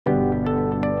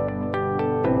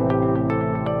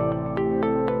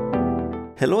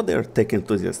Hello there, tech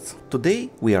enthusiasts!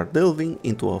 Today we are delving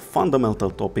into a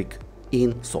fundamental topic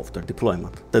in software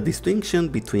deployment, the distinction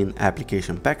between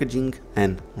application packaging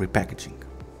and repackaging.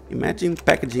 Imagine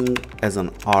packaging as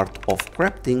an art of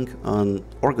crafting an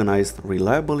organized,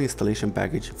 reliable installation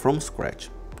package from scratch.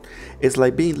 It's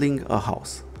like building a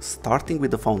house, starting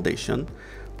with the foundation,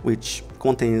 which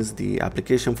contains the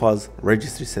application files,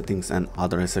 registry settings, and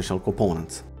other essential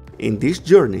components. In this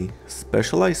journey,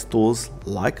 specialized tools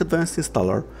like Advanced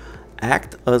Installer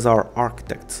act as our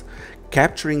architects,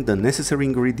 capturing the necessary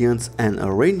ingredients and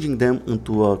arranging them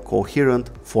into a coherent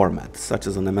format, such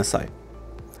as an MSI.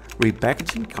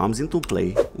 Repackaging comes into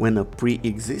play when a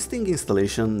pre-existing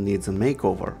installation needs a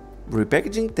makeover.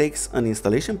 Repackaging takes an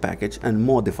installation package and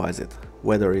modifies it,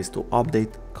 whether it's to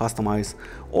update, customize,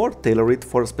 or tailor it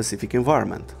for a specific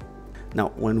environment.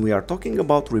 Now, when we are talking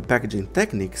about repackaging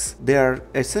techniques, there are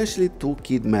essentially two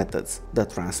key methods, the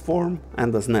transform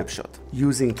and the snapshot.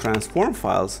 Using transform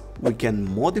files, we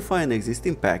can modify an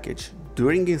existing package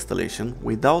during installation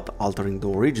without altering the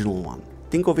original one.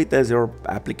 Think of it as your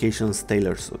application's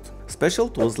tailor suit. Special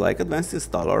tools like Advanced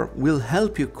Installer will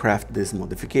help you craft these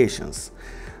modifications.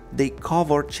 They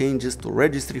cover changes to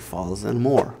registry files and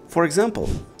more. For example,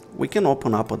 we can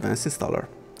open up Advanced Installer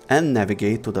and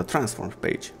navigate to the transform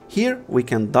page. Here we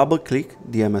can double click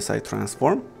the MSI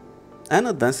transform, and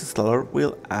Advanced Installer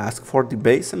will ask for the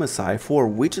base MSI for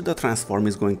which the transform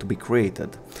is going to be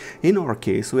created. In our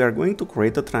case, we are going to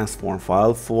create a transform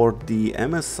file for the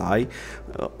MSI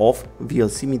of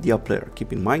VLC Media Player.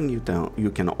 Keep in mind you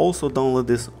can also download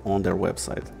this on their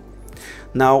website.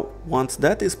 Now, once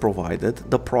that is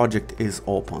provided, the project is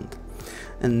opened.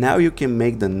 And now you can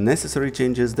make the necessary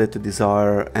changes that you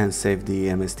desire and save the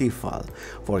MST file.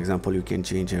 For example, you can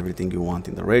change everything you want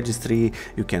in the registry,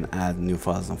 you can add new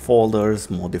files and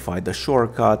folders, modify the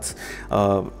shortcuts,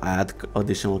 add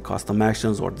additional custom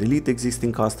actions or delete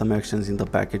existing custom actions in the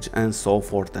package, and so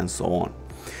forth and so on.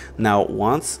 Now,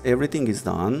 once everything is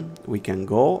done, we can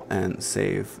go and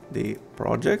save the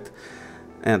project.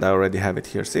 And I already have it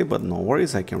here saved, but no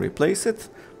worries, I can replace it.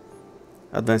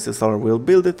 Advanced Installer will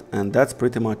build it, and that's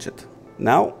pretty much it.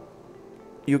 Now,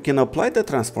 you can apply the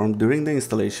transform during the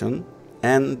installation,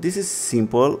 and this is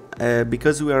simple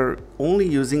because we are only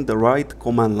using the right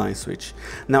command line switch.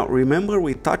 Now, remember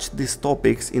we touched these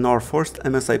topics in our first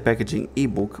MSI packaging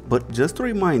ebook, but just to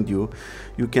remind you,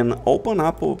 you can open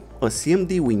up a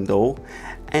CMD window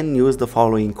and use the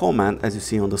following command as you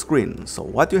see on the screen. So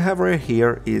what you have right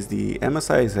here is the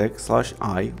MSI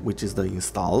exec/I, which is the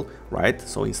install, right?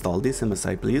 So install this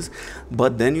MSI please.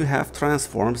 But then you have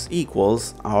transforms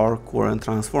equals our current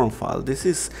transform file. This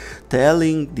is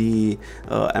telling the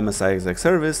MSI exec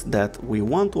service that we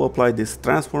want to apply this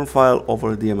transform file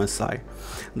over the MSI.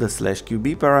 The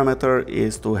 /QB parameter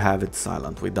is to have it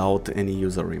silent without any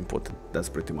user input. That's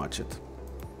pretty much it.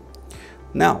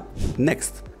 Now,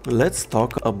 next, let's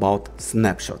talk about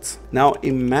snapshots. Now,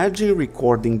 imagine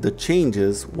recording the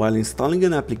changes while installing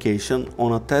an application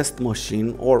on a test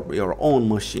machine or your own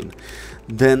machine.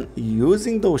 Then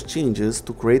using those changes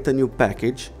to create a new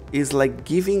package is like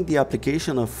giving the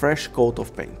application a fresh coat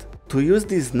of paint. To use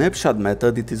this snapshot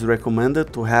method, it is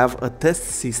recommended to have a test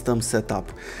system set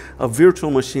up, a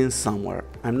virtual machine somewhere.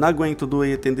 I'm not going to do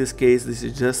it in this case, this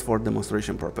is just for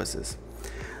demonstration purposes.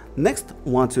 Next,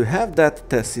 once you have that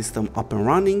test system up and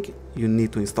running, you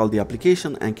need to install the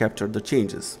application and capture the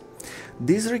changes.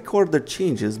 These recorded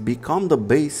changes become the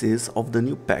basis of the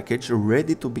new package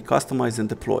ready to be customized and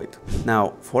deployed.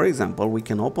 Now, for example, we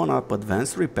can open up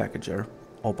Advanced Repackager,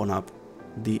 open up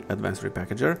the Advanced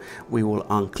Repackager. We will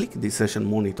unclick the session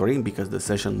monitoring because the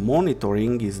session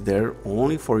monitoring is there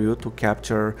only for you to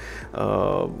capture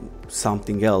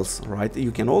something else, right?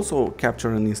 You can also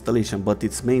capture an installation, but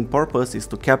its main purpose is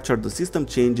to capture the system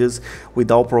changes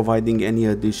without providing any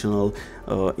additional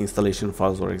installation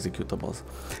files or executables.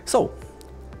 So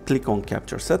click on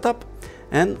Capture Setup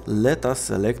and let us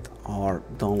select our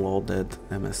downloaded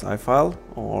MSI file,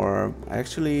 or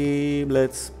actually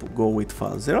let's go with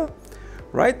file 0.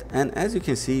 Right, and as you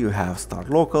can see, you have start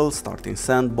local, start in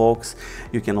sandbox.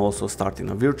 You can also start in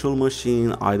a virtual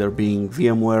machine, either being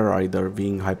VMware, either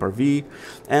being Hyper-V,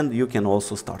 and you can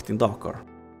also start in Docker.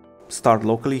 Start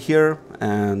locally here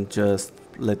and just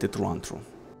let it run through.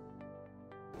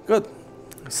 Good.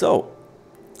 So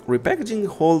repackaging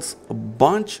holds a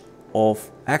bunch of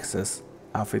access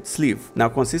up its sleeve. Now,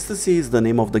 consistency is the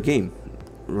name of the game.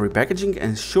 Repackaging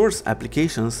ensures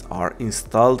applications are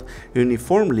installed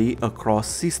uniformly across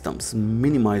systems,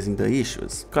 minimizing the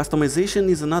issues. Customization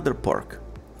is another perk.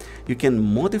 You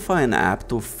can modify an app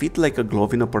to fit like a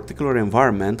glove in a particular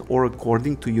environment or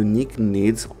according to unique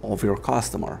needs of your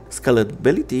customer.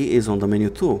 Scalability is on the menu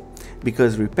too,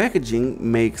 because repackaging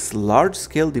makes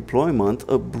large-scale deployment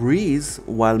a breeze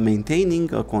while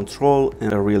maintaining a control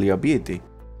and a reliability.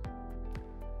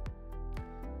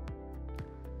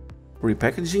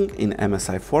 Repackaging in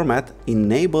MSI format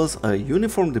enables a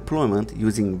uniform deployment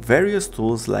using various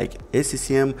tools like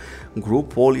SCCM,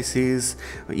 group policies,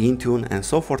 Intune, and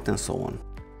so forth and so on.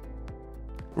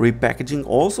 Repackaging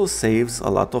also saves a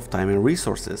lot of time and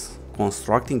resources,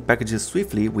 constructing packages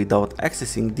swiftly without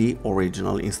accessing the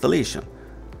original installation.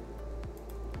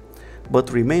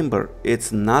 But remember,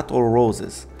 it's not all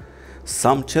roses.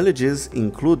 Some challenges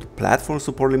include platform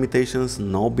support limitations,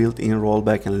 no built-in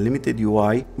rollback and limited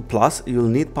UI, plus you'll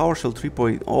need PowerShell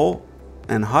 3.0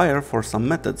 and higher for some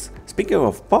methods. Speaking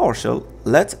of PowerShell,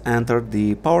 let's enter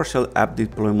the PowerShell App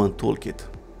Deployment Toolkit.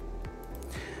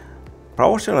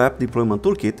 PowerShell App Deployment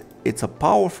Toolkit, it's a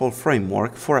powerful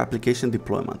framework for application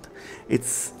deployment.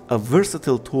 It's a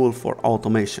versatile tool for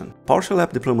automation. PowerShell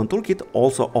App Deployment Toolkit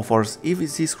also offers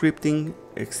EVC scripting,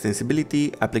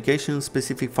 extensibility,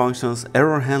 application-specific functions,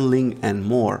 error handling, and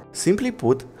more. Simply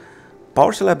put,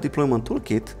 PowerShell App Deployment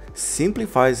Toolkit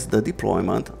simplifies the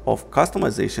deployment of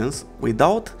customizations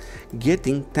without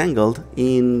getting tangled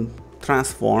in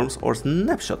transforms or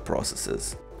snapshot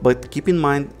processes. But keep in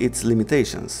mind its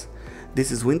limitations. This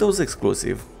is Windows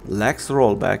exclusive, lacks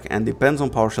rollback, and depends on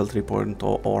PowerShell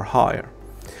 3.0 or higher.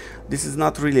 This is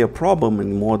not really a problem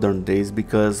in modern days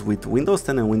because with Windows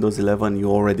 10 and Windows 11 you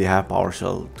already have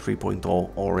PowerShell 3.0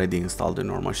 already installed in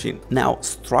your machine. Now,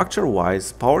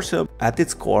 structure-wise, PowerShell at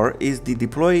its core is the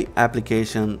deploy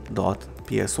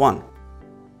application.ps1.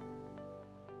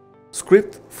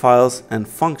 Script, files, and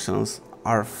functions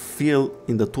are filled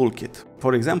in the toolkit.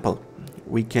 For example,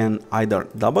 we can either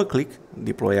double-click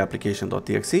deploy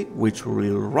application.exe, which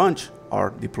will launch our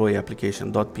deploy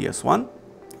application.ps1,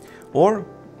 or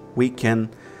we can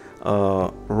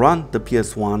run the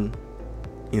PS1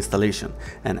 installation.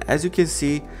 And as you can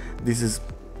see, this is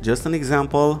just an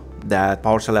example that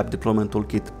PowerShell App Deployment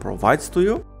Toolkit provides to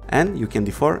you, and you can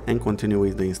defer and continue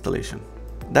with the installation.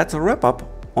 That's a wrap up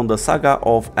on the saga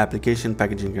of application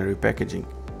packaging and repackaging.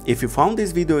 If you found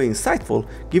this video insightful,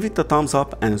 give it a thumbs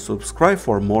up and subscribe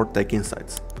for more tech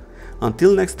insights.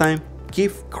 Until next time,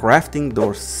 keep crafting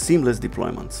those seamless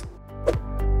deployments.